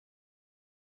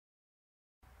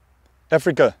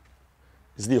Africa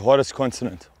is the hottest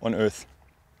continent on Earth,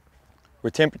 where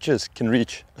temperatures can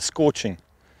reach a scorching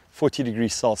 40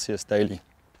 degrees Celsius daily.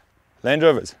 Land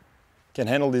Rovers can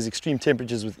handle these extreme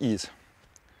temperatures with ease,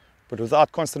 but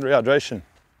without constant rehydration,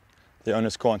 their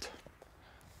owners can't.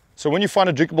 So when you find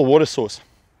a drinkable water source,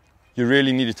 you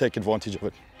really need to take advantage of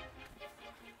it.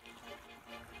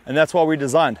 And that's why we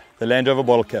designed the Land Rover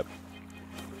bottle cap.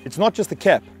 It's not just a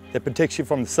cap that protects you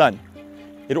from the sun,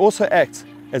 it also acts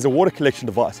as a water collection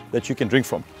device that you can drink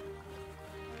from.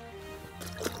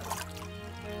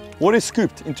 Water is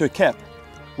scooped into a cap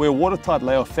where a watertight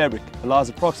layer of fabric allows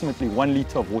approximately 1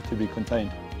 liter of water to be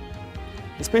contained.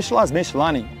 The specialized mesh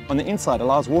lining on the inside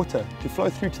allows water to flow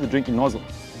through to the drinking nozzle,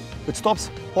 which stops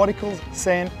particles,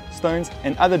 sand, stones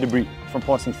and other debris from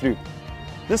passing through.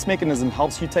 This mechanism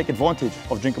helps you take advantage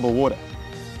of drinkable water,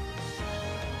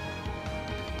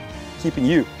 keeping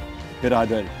you better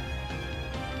hydrated.